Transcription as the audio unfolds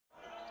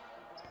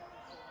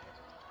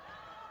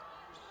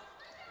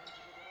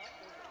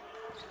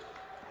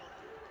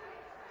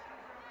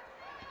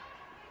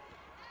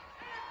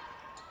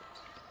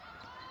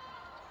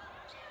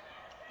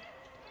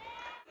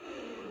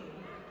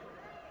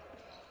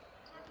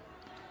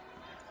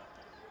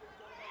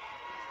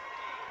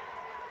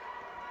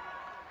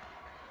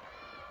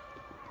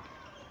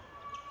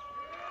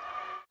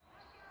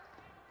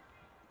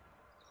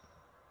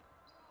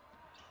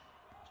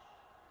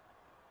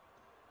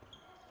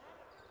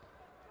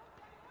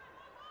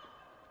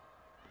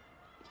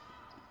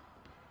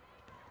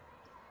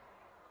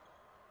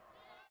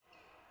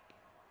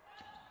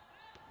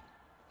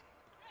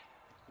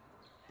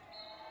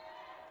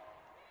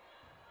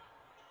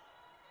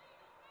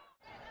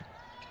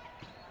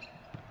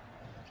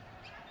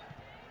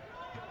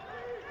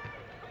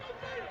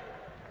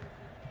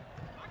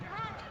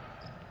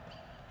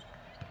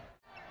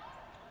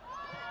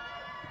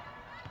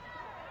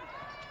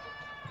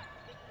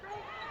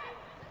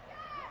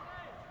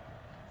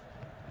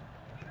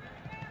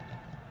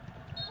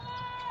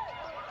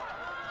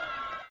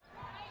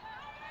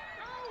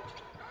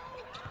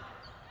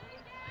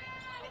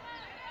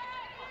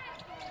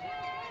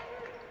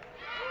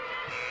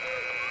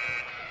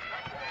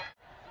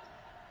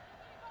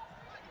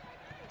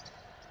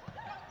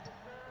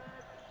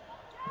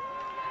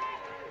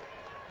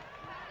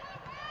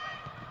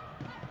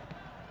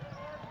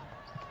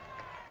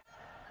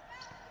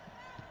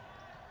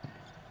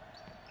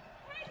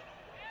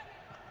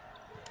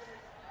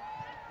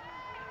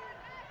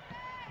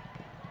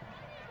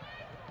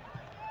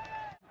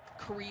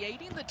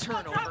creating the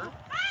turnover.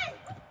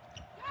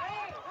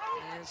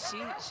 And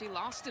she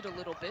lost it a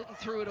little bit and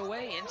threw it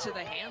away into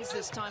the hands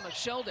this time of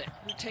Sheldon,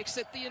 who takes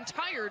it the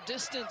entire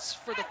distance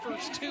for the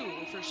first two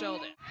for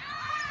Sheldon.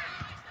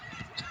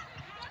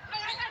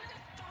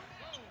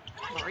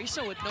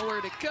 Marisa with nowhere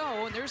to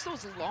go, and there's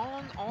those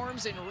long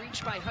arms in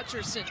reach by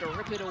Hutcherson to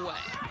rip it away.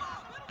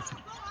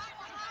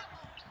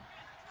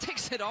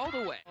 Takes it all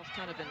the way.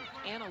 Kind of an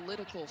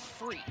analytical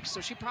freak, so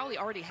she probably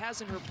already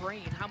has in her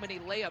brain how many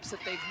layups that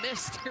they've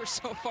missed here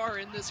so far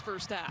in this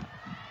first half.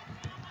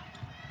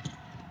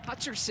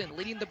 Hutcherson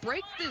leading the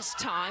break this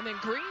time, and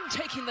Green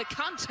taking the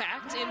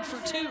contact in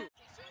for two.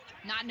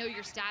 Not know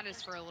your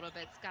status for a little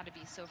bit. It's got to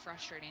be so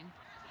frustrating.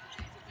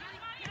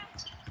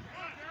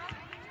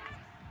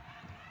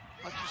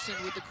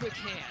 Hutcherson with the quick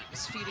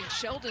hands, feeding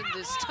Sheldon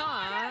this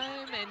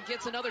time, and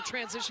gets another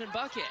transition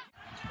bucket.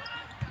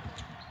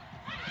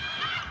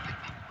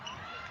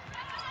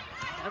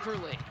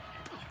 Everly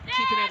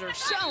keeping it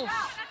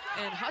herself,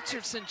 and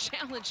Hutcherson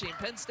challenging.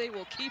 Penn State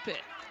will keep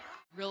it.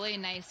 Really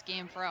nice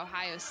game for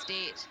Ohio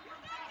State.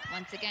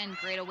 Once again,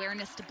 great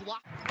awareness to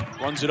block.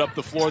 Runs it up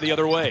the floor the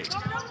other way.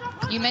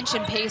 You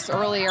mentioned pace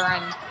earlier,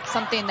 and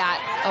something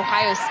that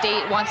Ohio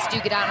State wants to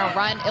do, get out on a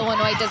run.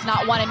 Illinois does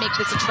not want to make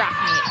this a track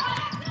meet.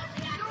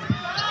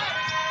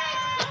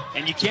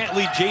 And you can't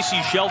leave J.C.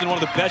 Sheldon, one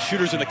of the best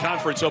shooters in the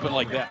conference, open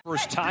like that.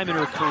 First time in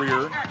her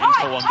career in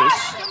Columbus.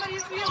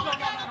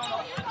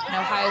 And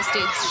Ohio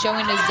State's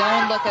showing a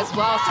zone look as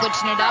well,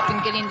 switching it up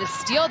and getting the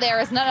steal there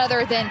is none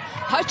other than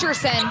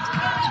Hutcherson.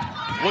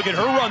 Look at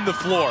her run the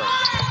floor.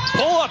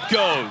 Pull-up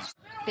goes.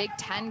 Big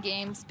Ten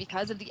games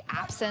because of the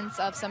absence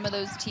of some of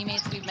those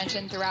teammates we've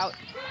mentioned throughout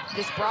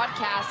this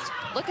broadcast.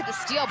 Look at the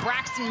steal.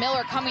 Braxton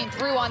Miller coming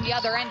through on the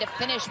other end to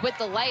finish with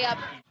the layup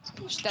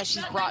that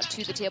she's brought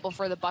to the table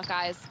for the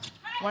Buckeyes.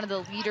 One of the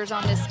leaders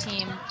on this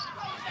team.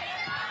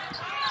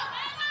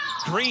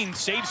 Green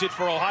saves it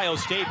for Ohio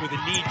State with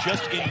a knee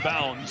just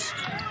inbounds.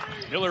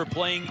 Miller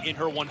playing in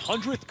her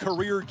 100th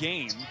career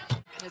game.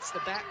 It's the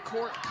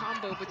backcourt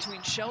combo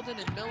between Sheldon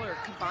and Miller,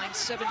 combined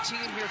 17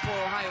 here for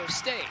Ohio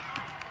State.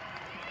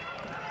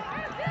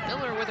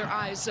 Miller with her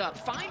eyes up,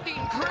 finding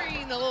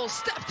Green, a little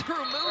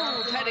step-through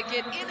move, had to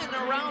get in and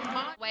around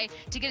way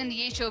to get in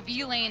the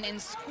HOV lane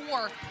and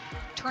score,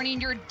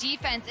 turning your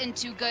defense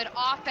into good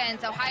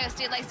offense. Ohio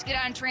State likes to get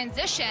out in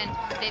transition.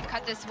 They've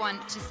cut this one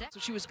to 6. So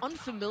she was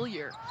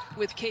unfamiliar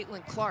with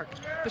Caitlin Clark,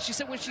 but she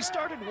said when she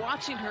started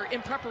watching her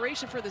in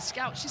preparation for the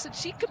scout, she said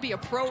she could be a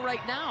pro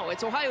right now.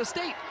 It's Ohio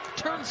State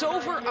turns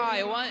over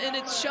Iowa, and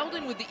it's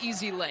Sheldon with the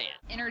easy lay-in.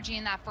 Energy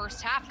in that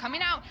first half.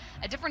 Coming out,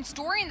 a different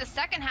story in the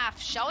second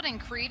half. Sheldon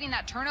creating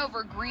that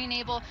turnover, Green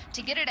able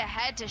to get it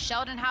ahead to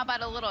Sheldon. How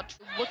about a little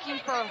looking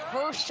for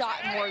her shot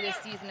more this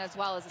season as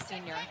well as a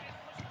senior.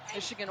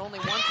 Michigan only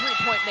one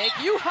three-point make.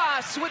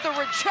 Juhas with the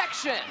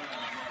rejection.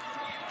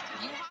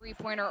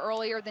 Three-pointer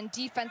earlier than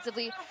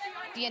defensively.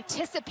 The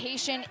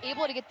anticipation,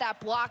 able to get that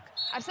block.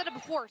 I've said it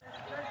before.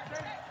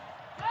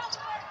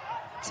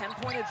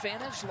 10-point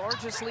advantage,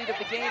 largest lead of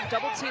the game.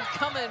 Double team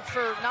coming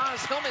for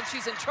Naz Hillman.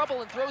 She's in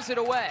trouble and throws it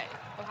away.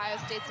 Ohio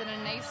State's done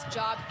a nice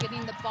job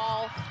getting the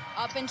ball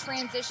up in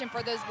transition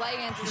for those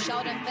lay-ins.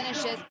 Sheldon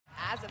finishes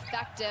as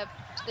effective.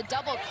 The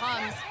double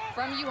comes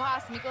from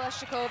Juhas,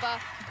 Mikolashikova.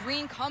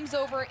 Green comes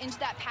over into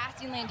that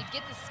passing lane to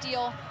get the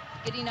steal,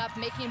 getting up,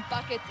 making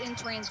buckets in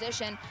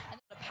transition. And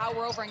to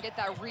power over and get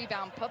that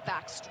rebound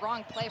putback.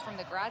 Strong play from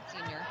the grad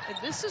senior. And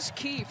this is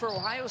key for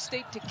Ohio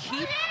State to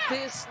keep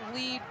this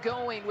lead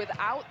going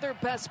without their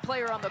best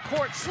player on the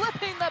court.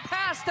 Slipping the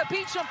pass to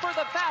Beecham for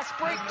the fast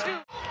break, too.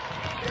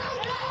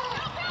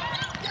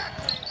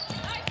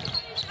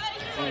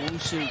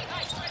 Owusu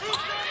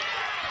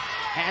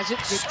has it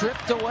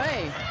stripped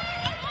away.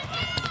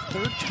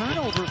 Third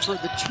turnover for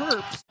the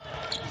Terps.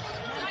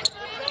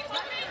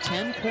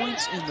 10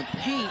 points in the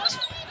paint,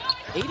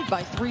 aided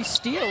by 3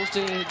 steals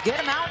to get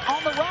him out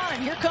on the run.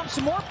 And here comes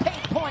some more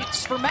paint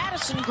points for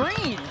Madison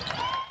Green.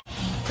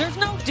 There's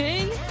no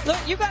D. Look,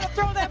 you got to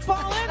throw that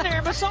ball in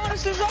there.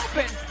 Masonis is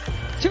open.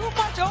 Too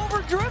much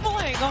over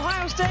dribbling.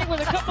 Ohio State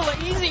with a couple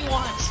of easy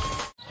ones.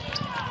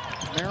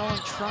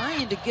 Maryland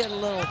trying to get a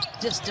little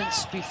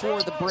distance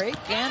before the break,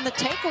 and the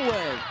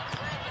takeaway.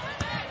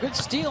 Good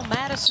steal,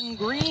 Madison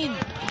Green.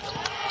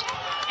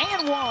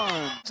 And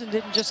one.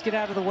 Didn't just get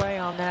out of the way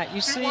on that. You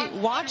see,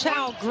 watch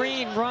how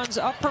Green runs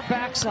up her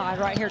backside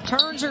right here.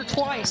 Turns her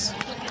twice.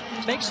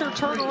 Makes her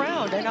turn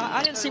around. And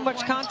I didn't see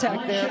much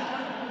contact there.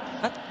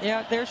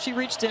 Yeah, there she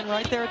reached in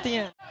right there at the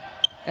end.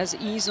 As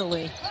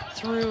easily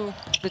through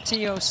the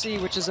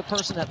TOC, which is a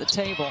person at the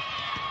table.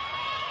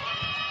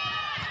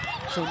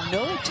 So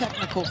no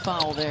technical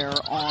foul there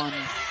on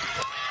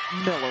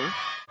Miller.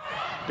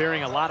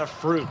 Bearing a lot of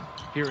fruit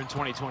here in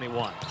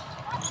 2021.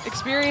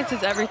 Experience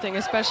is everything,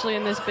 especially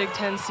in this Big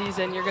Ten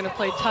season. You're going to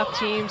play tough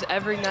teams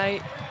every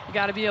night. You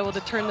got to be able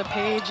to turn the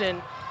page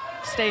and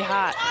stay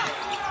hot.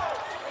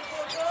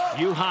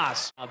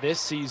 Juhas this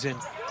season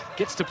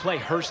gets to play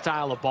her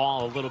style of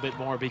ball a little bit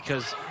more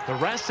because the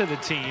rest of the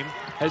team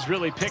has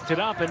really picked it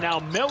up. And now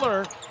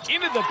Miller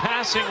into the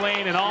passing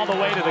lane and all the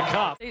way to the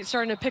cup. They're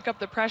starting to pick up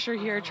the pressure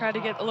here, try to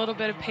get a little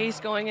bit of pace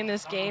going in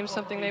this game,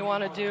 something they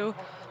want to do.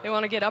 They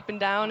want to get up and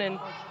down, and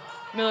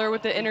Miller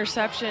with the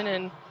interception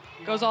and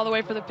goes all the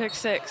way for the pick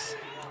six.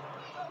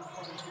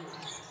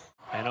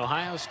 And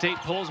Ohio State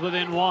pulls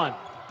within one.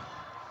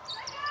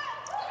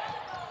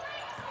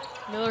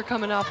 Miller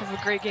coming off of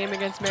a great game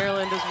against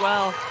Maryland as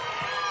well.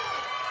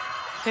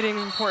 Hitting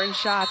important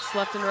shots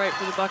left and right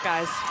for the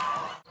Buckeyes.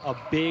 A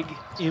big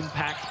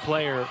impact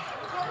player,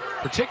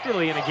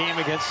 particularly in a game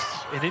against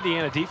an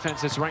Indiana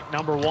defense that's ranked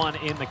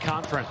 #1 in the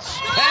conference.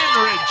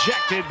 And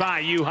rejected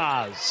by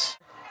Uhas.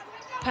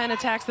 Penn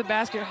attacks the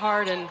basket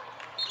hard and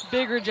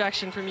big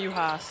rejection from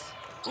Uhas.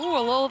 Ooh, a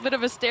little bit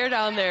of a stare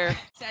down there.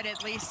 Said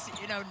at least,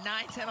 9,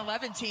 10,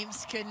 11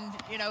 teams can,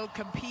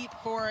 compete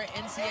for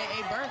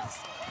NCAA berths.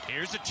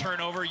 Here's a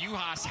turnover.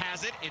 Uhas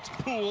has it. It's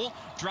Poole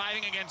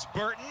driving against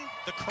Burton.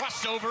 The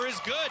crossover is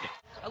good.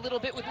 A little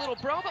bit with Little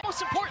Bro, but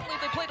most importantly,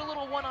 they played a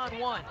little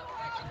one-on-one.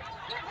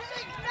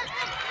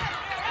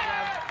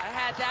 I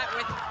had that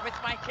with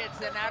my kids,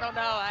 and I don't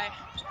know, I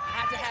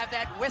had to have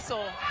that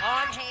whistle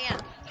on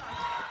hand.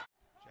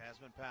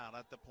 Pound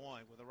at the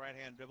point with a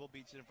right-hand dribble,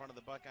 beats it in front of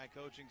the Buckeye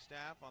coaching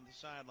staff on the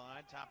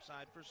sideline. Top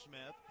side for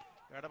Smith.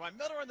 Guarded by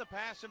Miller in the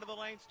pass into the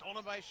lane,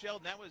 stolen by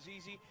Sheldon. That was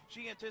easy.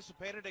 She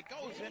anticipated it,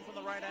 goes in from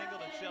the right angle,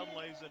 and Sheldon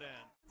lays it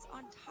in.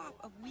 On top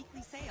of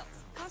weekly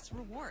sales, plus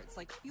rewards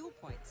like fuel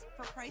points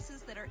for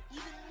prices that are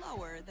even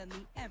lower than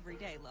the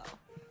everyday low.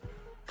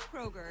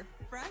 Kroger,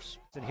 fresh.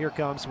 And here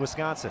comes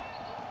Wisconsin.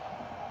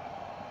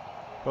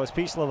 Goes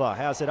Pishlava,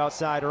 has it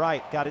outside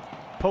right, got it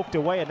poked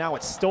away, and now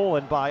it's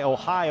stolen by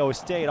Ohio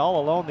State, all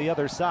alone the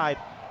other side.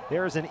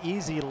 There's an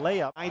easy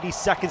layup. 90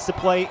 seconds to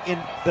play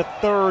in the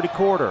third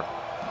quarter.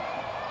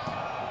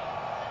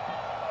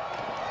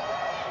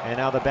 And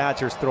now the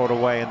Badgers throw it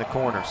away in the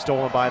corner,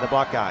 stolen by the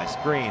Buckeyes.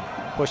 Green,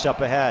 push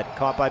up ahead,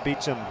 caught by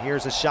Beecham.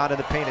 Here's a shot in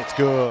the paint, it's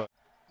good.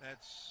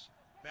 That's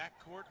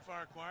backcourt,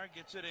 Farquhar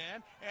gets it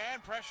in,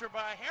 and pressure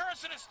by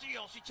Harrison, a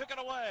steal. She took it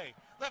away.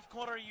 Left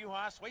corner,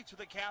 Uhas waits for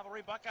the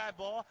cavalry. Buckeye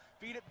ball,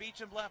 feed it,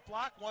 Beecham left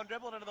block, one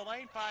dribble into the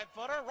lane,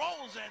 5-footer,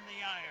 rolls in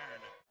the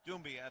iron.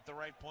 Doumbia at the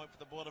right point for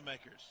the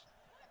Boilermakers.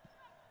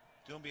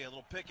 Doumbia, a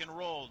little pick and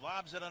roll,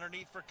 lobs it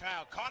underneath for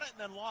Kyle. Caught it and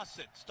then lost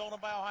it. Stolen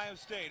by Ohio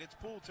State. It's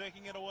Poole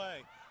taking it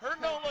away. Her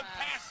no-look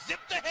pass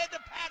zipped ahead to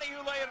Patty, who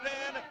laid it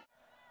in.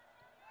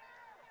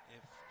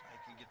 If I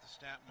can get the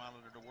stat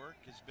monitor to work,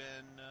 has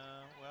been,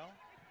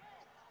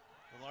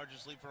 the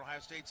largest lead for Ohio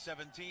State,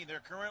 17.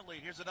 They're currently,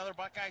 here's another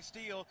Buckeye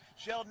steal.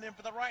 Sheldon in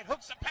for the right,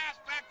 hooks a pass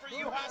back for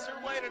Uhas,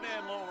 who laid it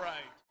in, low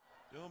right.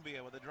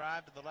 Doumbia with a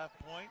drive to the left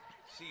point,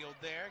 sealed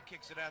there,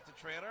 kicks it out the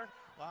trailer,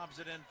 lobs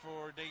it in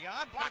for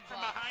Deon, blocked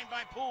from behind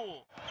by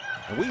Poole.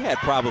 And we had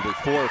probably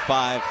 4 or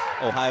 5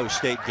 Ohio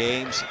State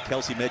games,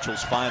 Kelsey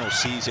Mitchell's final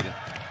season.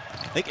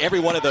 I think every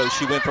one of those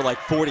she went for like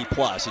 40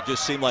 plus. It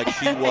just seemed like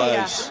she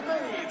was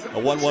a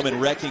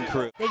one-woman wrecking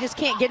crew. They just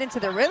can't get into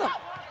the rhythm.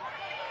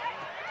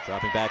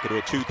 Dropping back into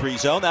a 2-3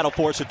 zone. That'll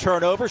force a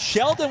turnover.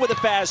 Sheldon with a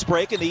fast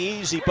break and the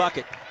easy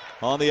bucket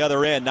on the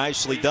other end.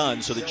 Nicely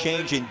done. So the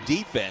change in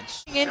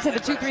defense. Into the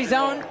 2-3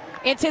 zone.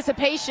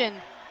 Anticipation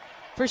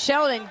for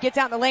Sheldon. Gets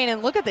out in the lane,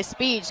 and look at the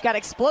speed. She's got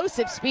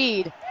explosive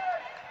speed.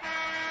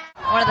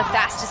 One of the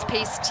fastest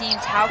paced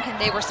teams. How can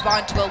they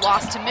respond to a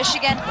loss to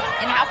Michigan?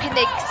 And how can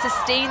they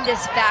sustain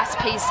this fast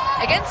pace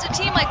against a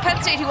team like Penn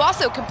State, who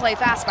also can play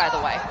fast, by the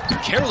way?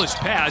 Careless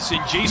pass,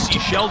 and J.C.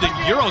 Sheldon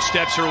Euro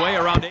steps her way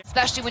around it.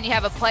 Especially when you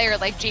have a player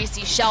like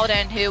J.C.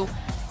 Sheldon who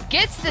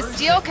gets the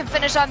steal, can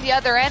finish on the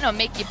other end, and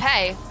make you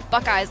pay.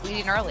 Buckeyes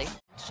leading early.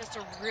 It's just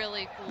a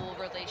really cool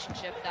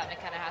relationship that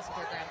McKenna has with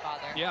her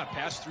grandfather. Yeah,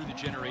 passed through the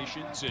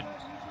generations, and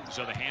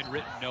so the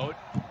handwritten note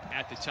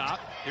at the top.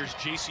 There's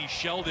J.C.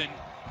 Sheldon.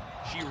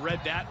 She read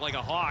that like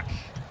a hawk.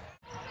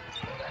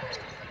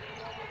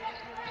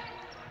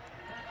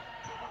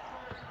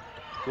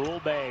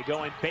 Goulbe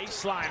going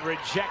baseline,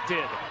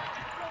 rejected.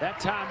 That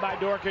time by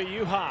Dorka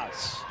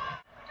Uhas.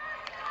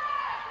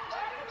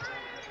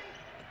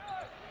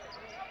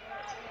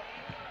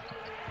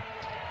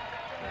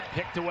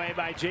 Picked away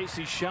by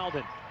J.C.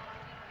 Sheldon.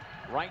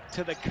 Right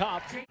to the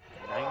cup.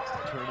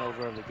 9th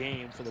turnover of the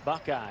game for the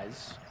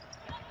Buckeyes.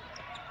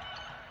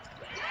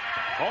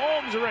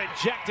 Holmes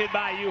rejected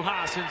by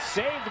Uhas and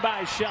saved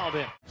by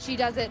Sheldon. She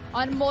does it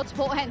on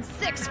multiple ends.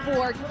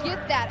 6-4.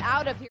 Get that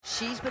out of here.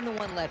 She's been the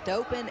one left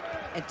open,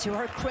 and to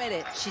her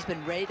credit, she's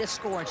been ready to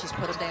score, and she's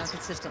put them down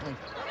consistently.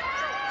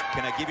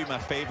 Can I give you my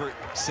favorite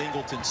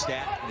Singleton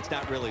stat? And it's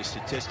not really a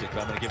statistic,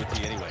 but I'm going to give it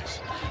to you anyways.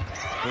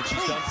 When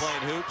she's done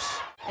playing hoops.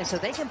 And so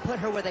they can put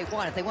her where they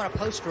want. If they want to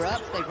post her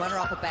up, they run her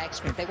off a back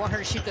screen. If they want her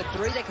to shoot the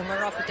 3, they can run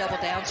her off a double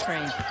down screen.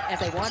 And if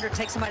they want her to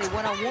take somebody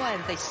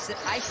one-on-one, they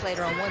isolate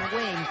her on one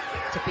wing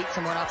to beat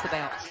someone off the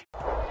bounce.